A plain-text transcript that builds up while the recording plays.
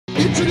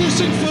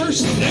attention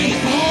first, they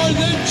are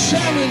the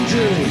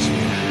challengers,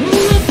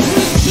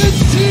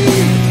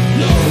 representing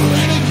the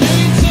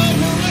Renegades of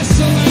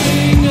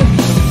Wrestling,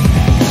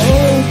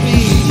 OB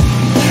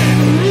and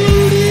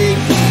Rudy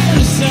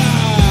Garza.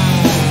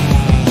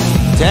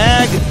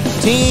 Tag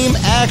team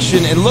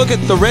action, and look at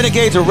the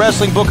Renegades of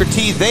Wrestling, Booker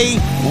T. They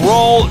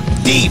roll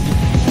deep.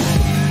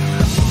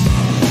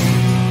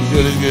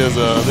 Yeah, these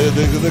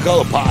guys, they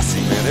call it posse,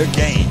 man. They're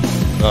game.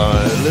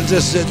 Let's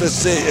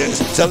say,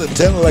 tell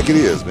it like it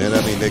is, man.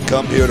 I mean, they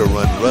come here to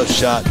run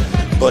roughshod.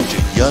 Bunch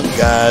of young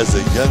guys,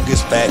 the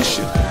youngest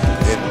faction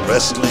in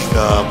wrestling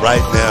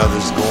right now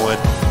that's going.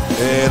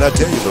 And I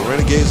tell you, the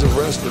Renegades of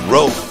Wrestling,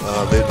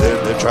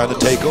 they're trying to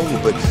take over.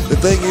 But the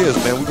thing is,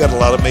 man, we got a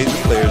lot of major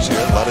players here,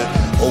 a lot of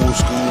old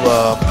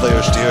school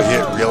players still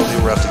here at reality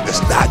wrestling.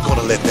 That's not going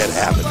to let that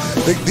happen.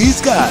 These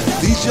guys,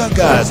 these young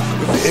guys,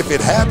 if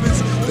it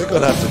happens, they're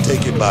going to have to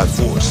take it by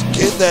force.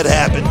 Can that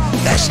happen?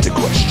 That's the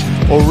question.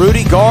 Well,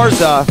 Rudy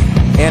Garza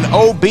and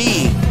OB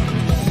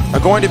are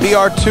going to be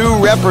our two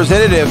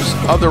representatives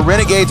of the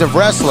Renegades of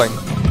Wrestling.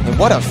 And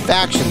what a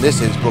faction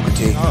this is, Booker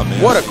T. Oh,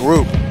 man. What a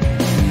group.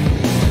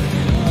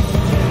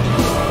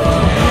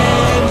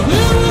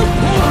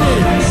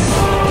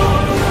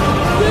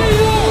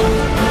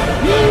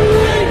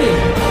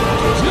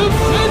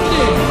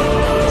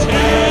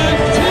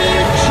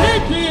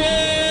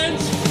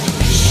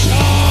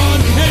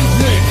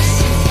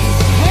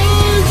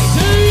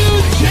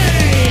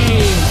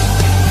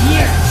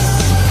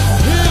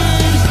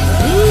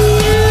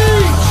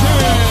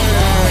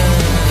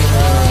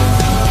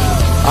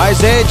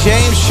 Isaiah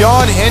James,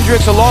 Shawn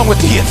Hendricks, along with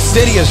the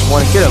insidious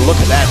one. Get a look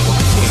at that.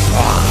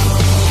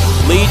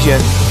 Legion,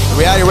 the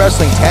Reality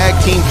Wrestling Tag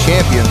Team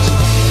Champions.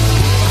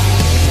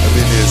 I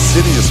mean, the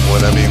insidious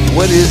one. I mean,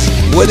 what is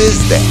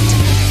that?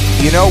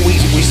 You know, we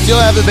still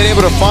haven't been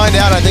able to find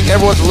out. I think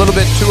everyone's a little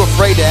bit too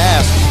afraid to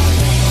ask.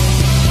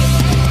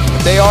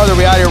 But they are the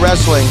Reality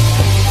Wrestling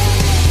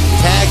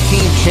Tag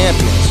Team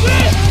Champions.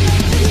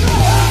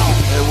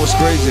 And what's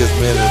crazy is,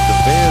 man, that the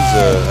fans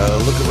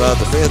looking around.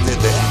 The fans,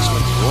 they're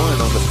actually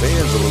growing on the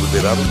fans a little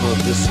bit. I don't know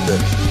if this is the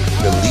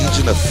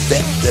Legion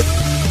effect that,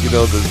 you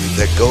know,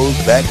 that goes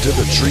back to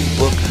the tree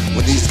book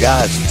when these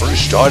guys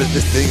first started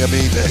this thing. I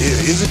mean,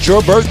 is it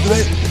your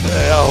birthday?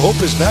 I hope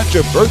it's not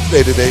your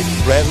birthday today,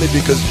 Bradley,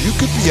 because you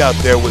could be out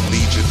there with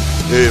Legion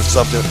if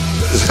something.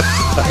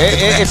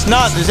 It's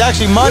not. It's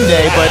actually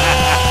Monday, but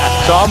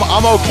so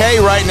I'm okay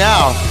right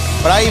now.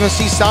 But I even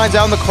see signs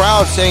out in the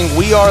crowd saying,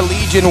 "We are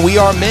Legion, we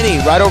are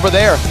many," right over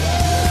there.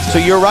 So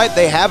you're right.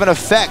 They have an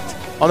effect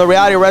on the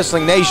Reality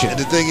Wrestling Nation. And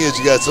the thing is,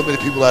 you got so many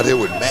people out here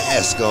with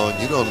masks on,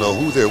 you don't know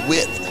who they're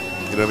with.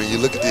 You know what I mean? You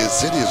look at the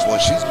insidious one,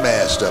 she's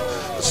masked up.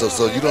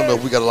 So you don't know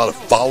if we got a lot of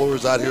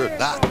followers out here or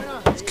not.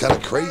 It's kind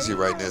of crazy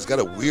right now. It's got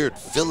a weird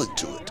feeling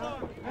to it.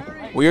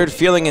 Weird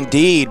feeling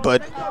indeed,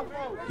 but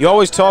you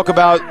always talk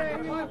about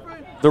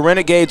the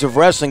Renegades of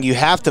Wrestling. You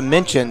have to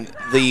mention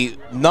the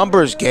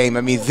numbers game.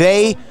 I mean,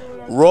 they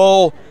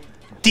roll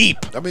deep.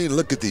 I mean,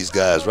 look at these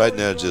guys right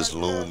now just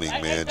looming,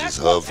 man, just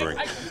hovering.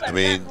 I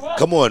mean,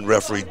 come on,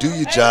 referee, do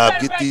your job.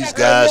 Get these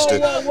guys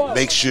to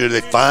make sure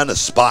they find a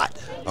spot,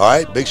 all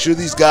right? Make sure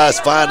these guys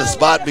find a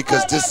spot,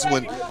 because this is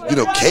when, you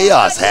know,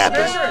 chaos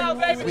happens.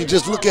 I mean,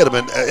 just look at them,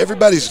 and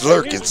everybody's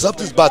lurking.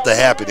 Something's about to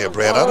happen here,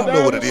 Brad. I don't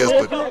know what it is,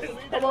 but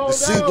it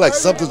seems like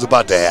something's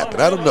about to happen.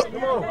 I don't know.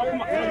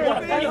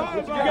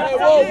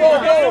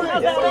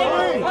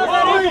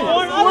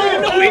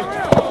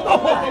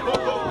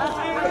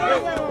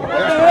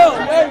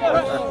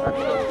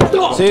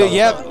 See,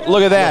 yep,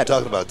 look at that. I'm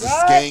talking about this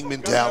gang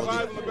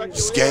mentality.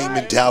 This gang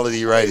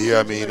mentality right here.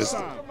 I mean, it's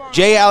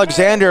Jay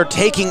Alexander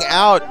taking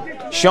out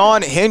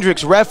Shawn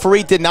Hendricks.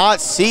 Referee did not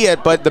see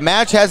it, but the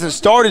match hasn't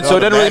started, so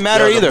it doesn't really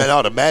matter either.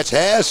 No, the match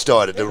has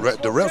started.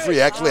 The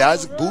referee, actually,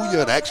 Isaac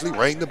Booyan, actually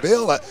rang the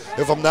bell,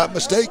 if I'm not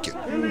mistaken.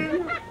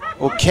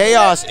 Well,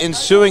 chaos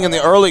ensuing in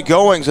the early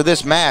goings of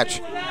this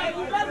match.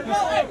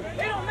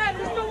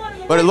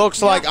 But it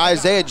looks like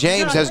Isaiah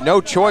James has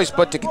no choice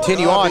but to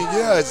continue on.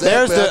 Yeah, exactly.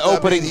 There's the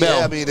opening bell.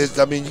 Yeah,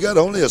 I mean, you got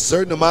only a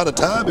certain amount of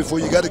time before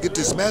you got to get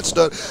this match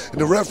started, and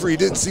the referee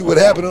didn't see what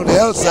happened on the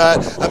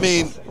outside. I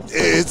mean,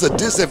 it's a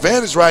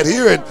disadvantage right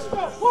here, and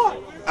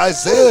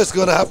Isaiah's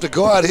going to have to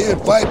go out here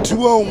and fight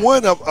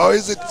 2-on-1, or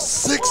is it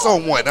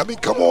 6-on-1? I mean,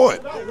 come on.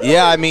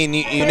 Yeah, I mean,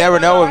 you never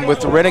know, and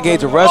with the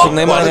Renegades of Wrestling,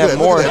 they might have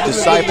more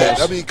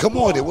disciples. I mean, come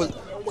on.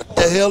 What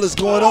the hell is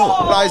going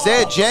on? But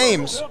Isaiah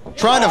James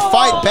trying to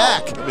fight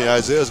back. I mean,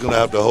 Isaiah's going to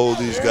have to hold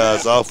these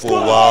guys off for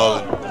a while,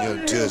 and, you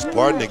know, until his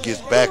partner gets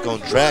back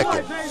on track.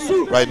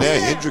 And right now,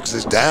 Hendricks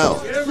is down,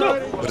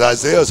 but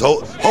Isaiah's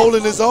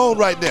holding his own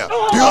right now.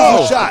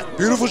 Beautiful shot.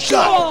 Beautiful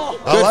shot.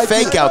 Good like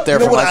fake out there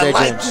from Isaiah James.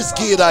 I like this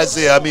kid,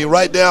 Isaiah. I mean,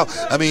 right now,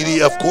 I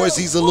mean, of course,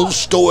 he's a little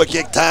stoic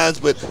at times,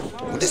 but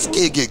when this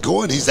kid get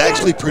going, he's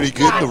actually pretty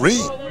good in the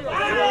ring.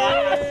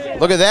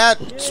 Look at that.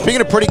 Speaking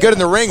of pretty good in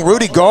the ring,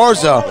 Rudy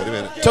Garza.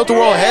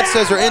 Tilt-a-whirl head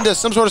says they're into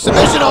some sort of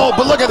submission hold,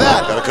 but look at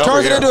that.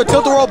 Turns it into a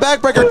tilt-a-whirl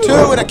backbreaker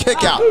 2 and a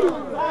kick out.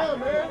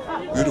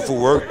 Beautiful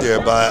work there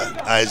by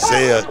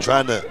Isaiah,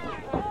 trying to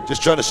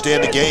just trying to stay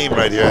in the game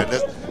right here. And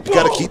you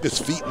got to keep his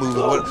feet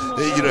moving.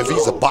 You know, if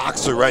he's a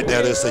boxer right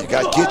now, they say, you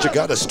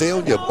got to stay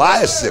on your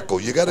bicycle.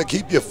 You got to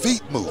keep your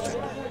feet moving.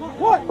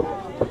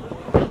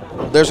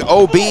 There's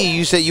OB.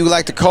 You said you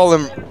like to call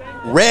him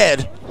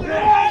Red.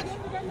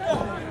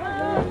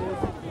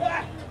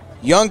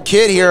 Young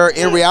kid here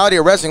in reality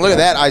of wrestling. Look at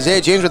that. Isaiah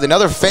James with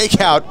another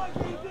fake out.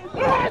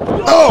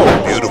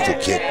 Oh, beautiful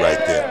kick right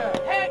there.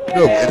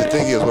 No, and the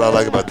thing is, what I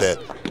like about that,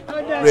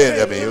 Red,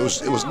 I mean, it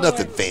was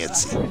nothing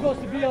fancy.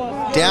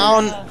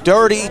 Down,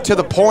 dirty, to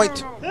the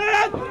point.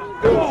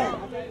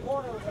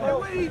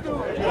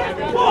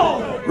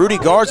 Rudy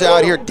Garza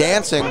out here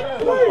dancing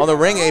on the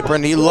ring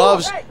apron. He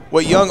loves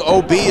what young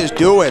OB is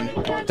doing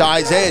to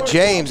Isaiah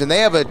James, and they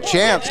have a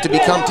chance to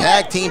become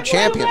tag team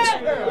champions.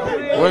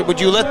 Would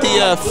you let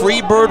the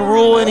Freebird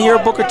rule in here,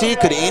 Booker T?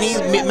 Could any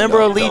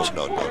member of Legion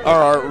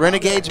or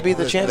Renegades be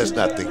the champion? Let's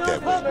not think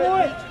that way.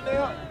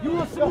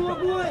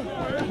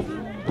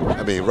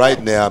 I mean,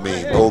 right now, I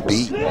mean, OB,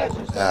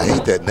 I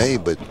hate that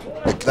name, but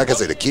like I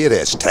said, the kid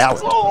has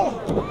talent.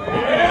 Oh,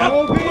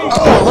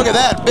 look at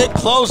that. Big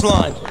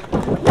clothesline.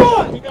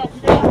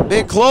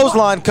 Big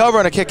clothesline cover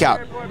and a kick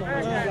out.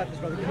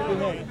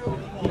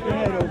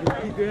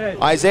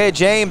 Isaiah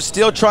James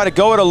still trying to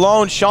go it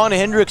alone. Shawn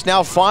Hendricks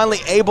now finally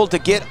able to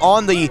get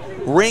on the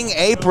ring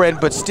apron,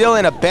 but still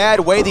in a bad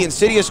way. The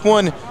Insidious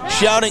One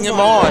shouting him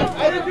on.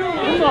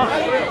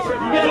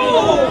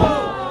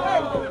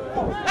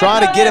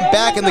 Trying to get him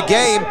back in the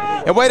game.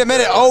 And wait a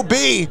minute, OB.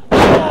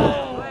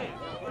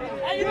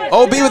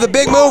 OB with a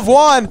big move.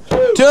 1,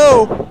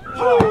 2.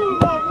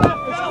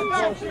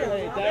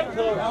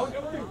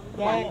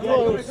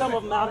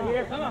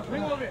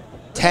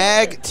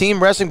 Tag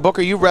team wrestling.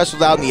 Booker, you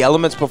wrestled out in the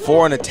elements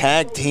before in a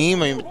tag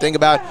team. I mean, think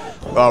about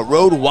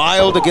Road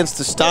Wild against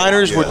the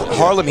Steiners, where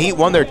Harlem Heat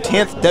won their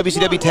 10th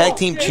WCW Tag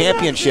Team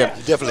Championship.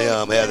 Definitely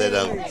have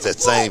that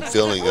same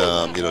feeling,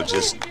 you know,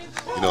 just,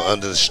 you know,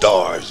 under the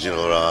stars, you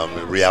know,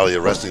 reality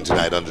of wrestling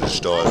tonight, under the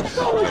stars,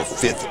 you know,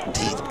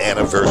 15th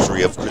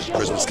anniversary of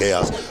Christmas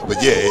Chaos.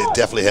 But yeah, it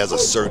definitely has a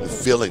certain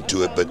feeling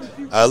to it. But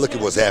I look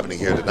at what's happening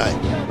here tonight.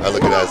 I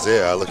look at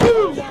Isaiah. I look at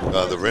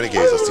the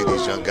Renegades. I see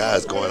these young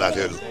guys going out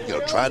here, you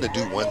know, trying to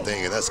do one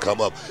thing, and that's come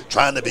up,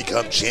 trying to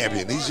become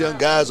champion. These young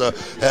guys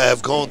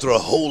have gone through a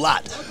whole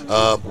lot.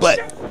 But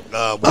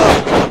will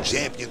they become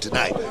champion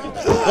tonight?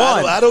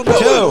 I don't know.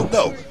 2. I don't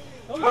know.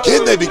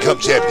 Can they become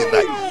champion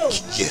tonight?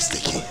 Yes, they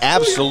can.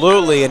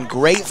 Absolutely, and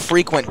great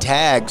frequent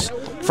tags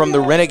from the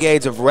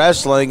Renegades of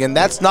Wrestling, and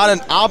that's not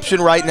an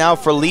option right now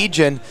for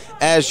Legion,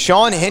 as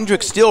Shawn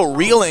Hendricks still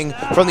reeling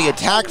from the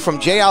attack from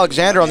Jay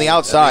Alexander on the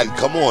outside. I mean,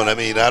 come on, I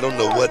mean, I don't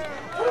know what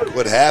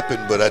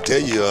happened, but I tell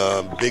you,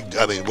 what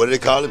do they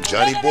call him,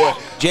 Johnny Boy?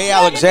 Jay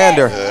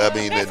Alexander. I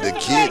mean, the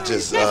kid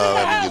just,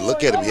 I mean, you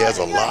look at him, he has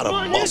a lot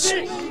of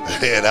muscle,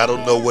 and I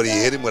don't know what he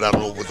hit him with. I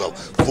don't know, with a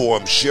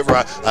forearm shiver.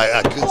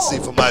 I couldn't see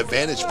from my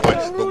vantage point,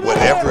 but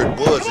whatever it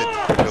was, it,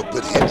 you know,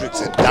 put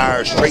Hendricks in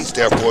dire straits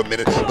there for a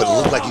minute, but it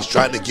looked like he's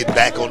trying to get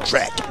back on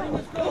track.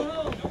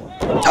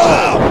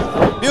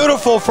 Oh,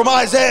 beautiful from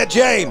Isaiah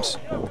James.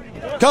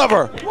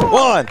 Cover.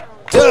 1,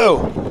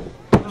 2.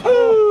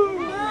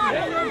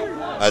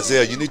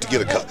 Isaiah, you need to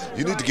get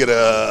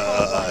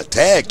a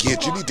tag,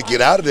 kid. You need to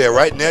get out of there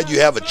right now. You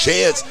have a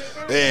chance,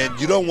 and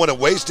you don't want to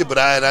waste it. But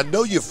I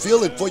know you're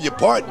feeling for your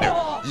partner.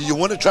 You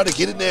want to try to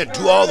get in there and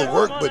do all the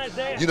work, but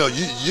you know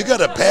you got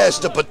to pass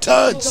the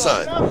baton,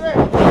 son.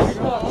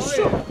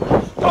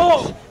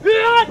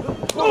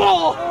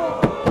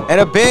 And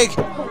a big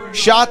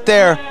shot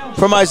there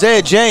from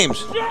Isaiah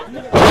James.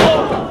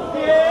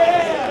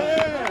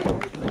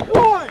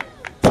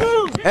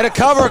 And a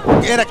cover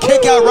and a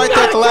kick out right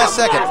there at the last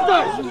second.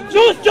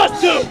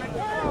 Just 2.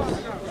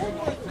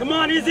 Come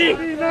on, Izzy.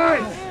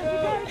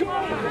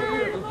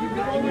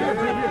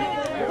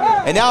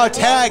 And now a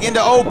tag into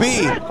OB.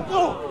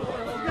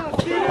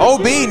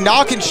 OB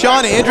knocking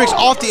Shawn Hendricks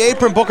off the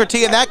apron, Booker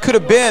T, and that could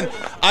have been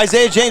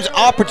Isaiah James'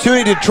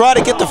 opportunity to try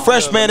to get the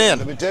freshman in.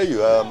 Let me tell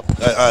you,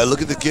 I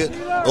look at the kid,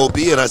 OB,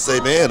 and I say,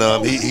 man,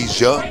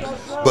 he's young.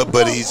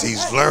 But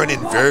he's learning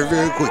very,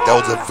 very quick. That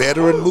was a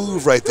veteran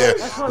move right there.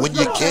 When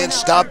you can't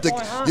stop the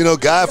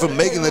guy from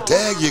making the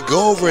tag, you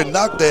go over and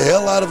knock the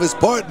hell out of his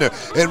partner.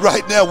 And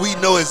right now we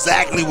know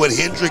exactly what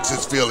Hendricks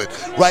is feeling.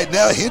 Right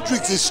now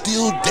Hendricks is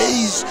still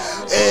dazed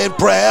and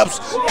perhaps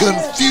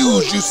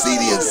confused. You see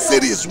the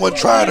Insidious One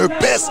trying her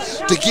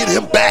best to get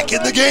him back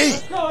in the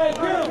game.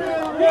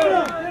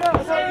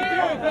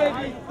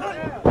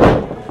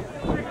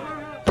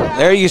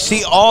 There you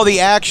see all the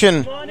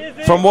action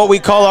from what we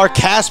call our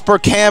Casper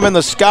cam in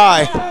the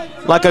sky,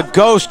 like a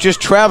ghost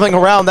just traveling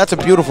around. That's a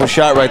beautiful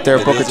shot right there,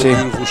 Booker T. It is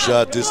a beautiful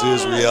shot. This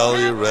is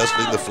Reality of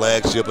Wrestling, the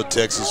flagship of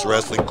Texas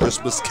Wrestling.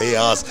 Christmas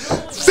Chaos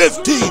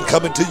 15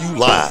 coming to you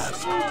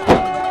live.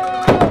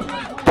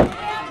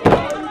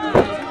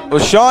 Well,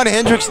 Shawn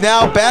Hendricks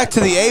now back to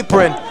the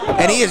apron,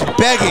 and he is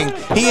begging,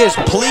 he is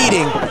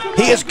pleading,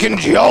 he is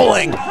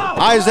cajoling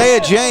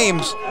Isaiah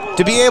James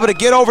to be able to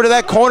get over to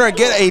that corner and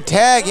get a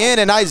tag in,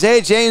 and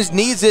Isaiah James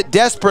needs it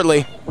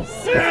desperately.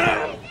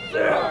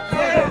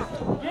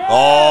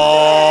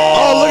 Oh,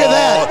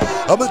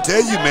 I'm gonna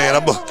tell you, man,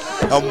 I'm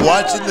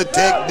watching the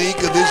technique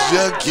of this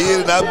young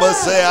kid, and I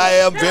must say I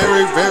am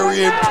very,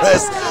 very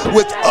impressed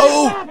with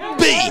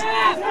OB.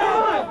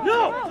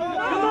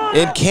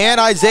 And can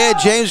Isaiah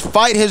James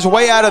fight his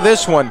way out of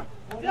this one?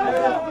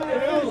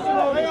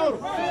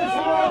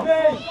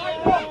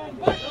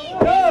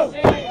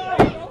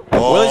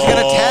 Willie's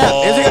gonna tap.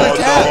 Is he gonna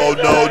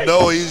tap?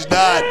 No, he's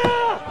not.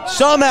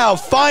 Somehow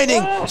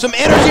finding some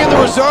energy in the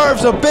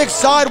reserves, a big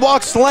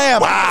sidewalk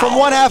slam from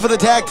one half of the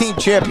tag team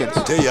champions.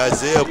 I tell you,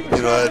 Isaiah, he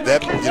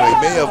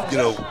may have,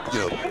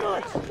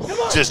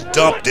 just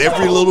dumped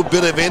every little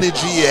bit of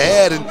energy he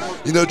had, and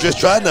just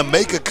trying to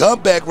make a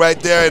comeback right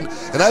there.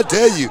 And I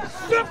tell you,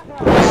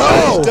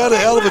 he's done a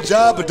hell of a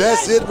job, but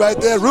that's it right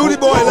there. Rudy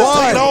boy, let's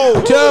take it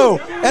home. 2,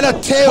 and a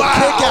tail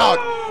kick out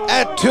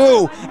at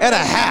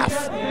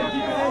 2.5.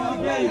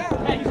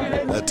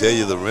 I tell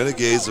you, the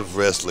Renegades of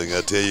wrestling,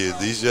 I tell you,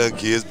 these young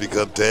kids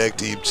become tag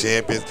team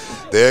champions.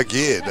 There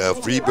again,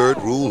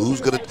 Freebird rule, who's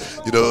going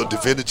to,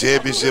 defend the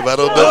championship? I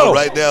don't know.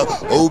 Right now,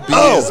 OB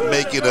is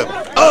making a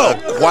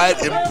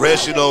quiet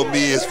impression on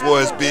me as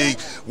far as being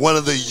one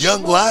of the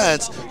young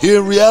lions here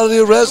in reality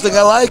of wrestling.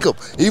 I like him.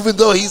 Even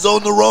though he's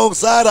on the wrong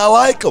side, I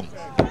like him.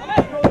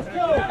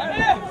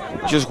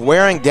 Just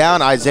wearing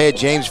down Isaiah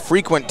James.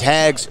 Frequent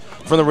tags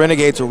from the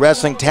Renegades of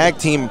wrestling. Tag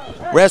team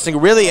wrestling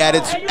really at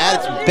its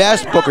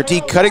best, Booker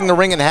T, cutting the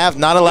ring in half,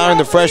 not allowing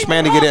the fresh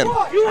man to get in.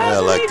 Yeah, I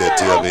like that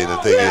too. I mean, the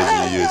thing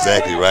is, you're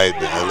exactly right.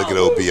 Look at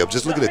OB. I'm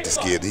just looking at this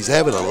kid. He's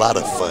having a lot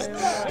of fun.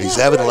 He's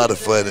having a lot of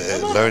fun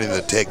learning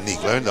the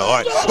technique, learning the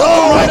art.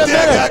 Oh, right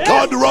there, got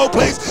caught in the wrong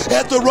place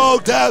at the wrong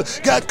time.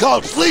 Got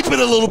caught sleeping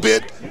a little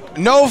bit.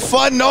 No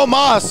fun, no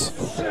moss.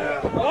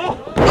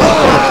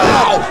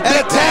 Oh, and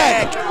a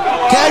tag.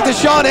 Tag to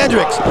Shawn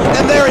Hendricks,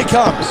 and there he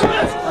comes.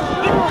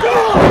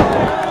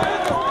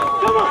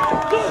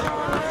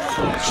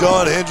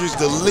 Shawn Hendricks,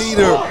 the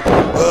leader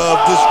of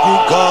this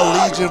group called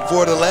Legion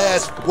for the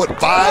last,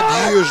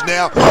 5 years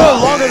now? Oh,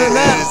 longer than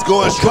that. It's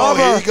going strong.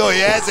 Here you go. He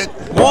has it.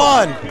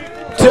 1,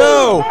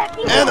 2,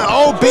 and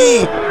OB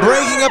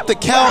breaking up the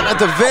count at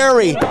the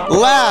very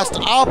last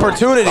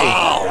opportunity.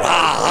 Oh,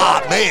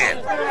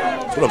 man.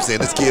 That's what I'm saying.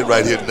 This kid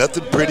right here,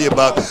 nothing pretty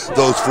about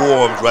those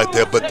forearms right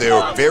there, but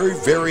they're very,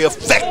 very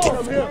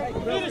effective.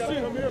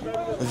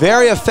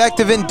 Very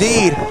effective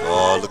indeed.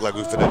 Oh, look like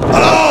we finished.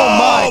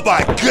 Oh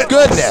my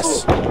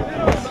goodness.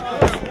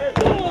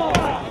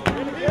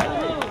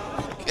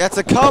 That's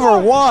a cover.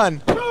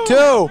 1,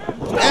 2,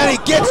 and he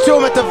gets to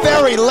him at the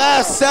very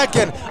last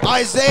second.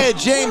 Isaiah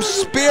James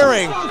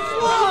spearing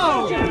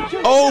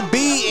OB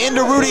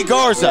into Rudy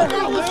Garza.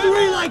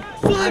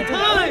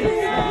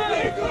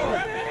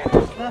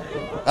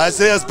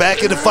 Isaiah's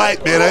back in the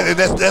fight, man, and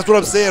that's what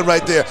I'm saying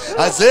right there.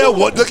 Isaiah,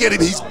 look at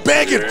him, he's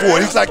begging for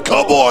it. He's like,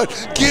 come on,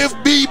 give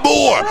me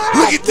more.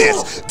 Look at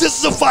this. This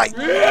is a fight.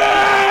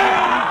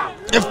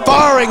 And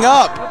firing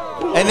up.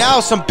 And now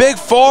some big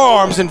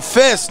forearms and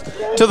fists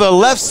to the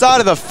left side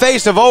of the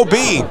face of OB.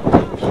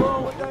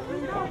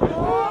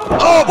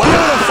 Oh,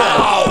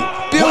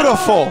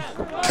 beautiful.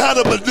 What kind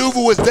of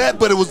maneuver was that?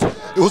 But it was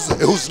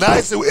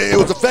nice. It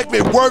was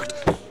effective. It worked.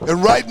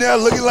 And right now,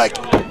 looking like.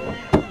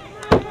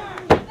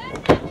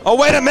 Oh,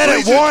 wait a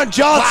minute, Warren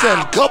Johnson.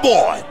 Wow, come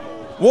on.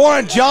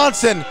 Warren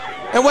Johnson.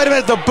 And wait a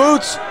minute, the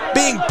boots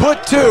being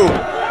put to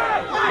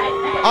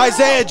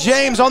Isaiah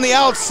James on the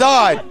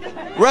outside.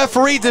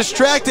 Referee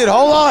distracted.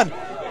 Hold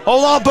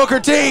on, Booker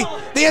T.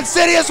 The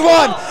insidious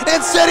one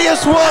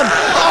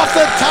off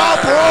the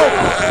top rope.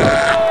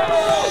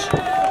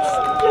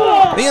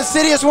 The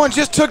insidious one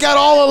just took out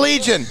all of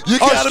Legion.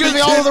 All of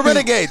the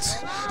Renegades.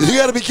 You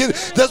gotta be kidding.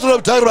 That's what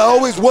I'm talking about. I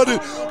always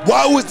wondered,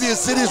 why was the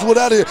insidious one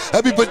out here?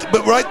 I mean,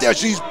 but right there,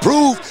 she's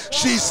proved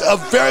she's a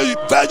very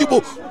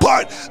valuable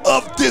part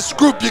of this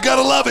group. You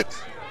gotta love it.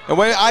 And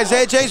when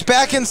Isaiah James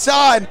back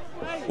inside,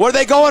 what are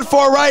they going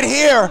for right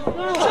here?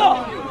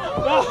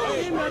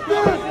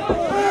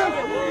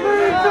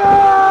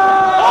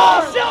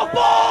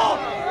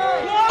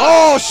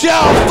 Oh,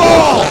 shall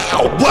fall!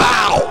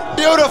 Wow!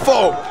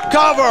 Beautiful!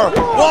 Cover!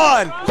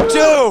 1,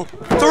 2,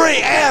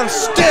 3, and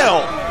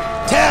still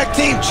tag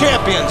team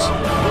champions,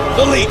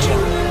 the Legion.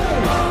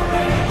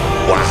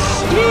 Wow!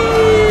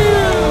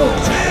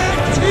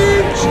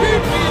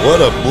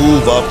 What a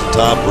move off the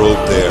top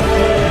rope there.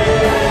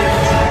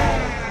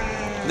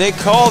 They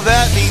call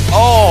that the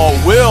All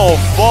Will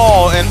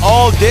Fall, and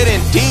all did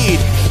indeed.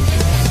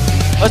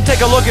 Let's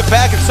take a look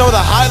back at some of the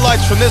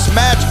highlights from this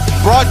match,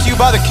 brought to you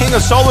by the King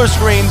of Solar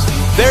Screens.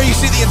 There you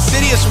see the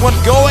insidious one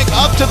going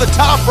up to the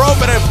top rope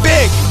and a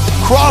big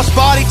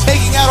crossbody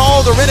taking out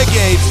all the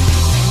Renegades.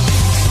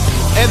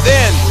 And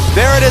then,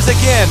 there it is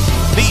again,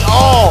 the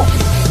All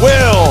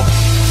Will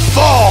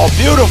Fall.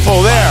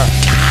 Beautiful there.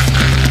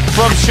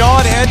 From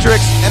Shawn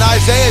Hendricks and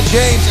Isaiah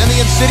James and the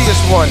insidious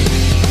one.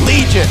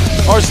 Legion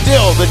are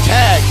still the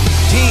tag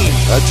team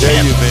I tell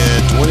you,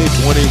 man,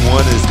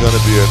 2021 is going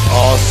to be an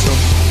awesome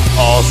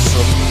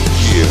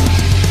year.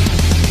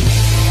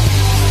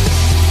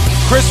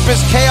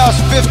 Christmas Chaos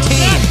 15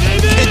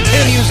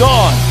 continues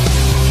on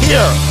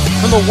here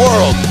from the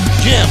World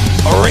Gym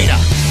Arena.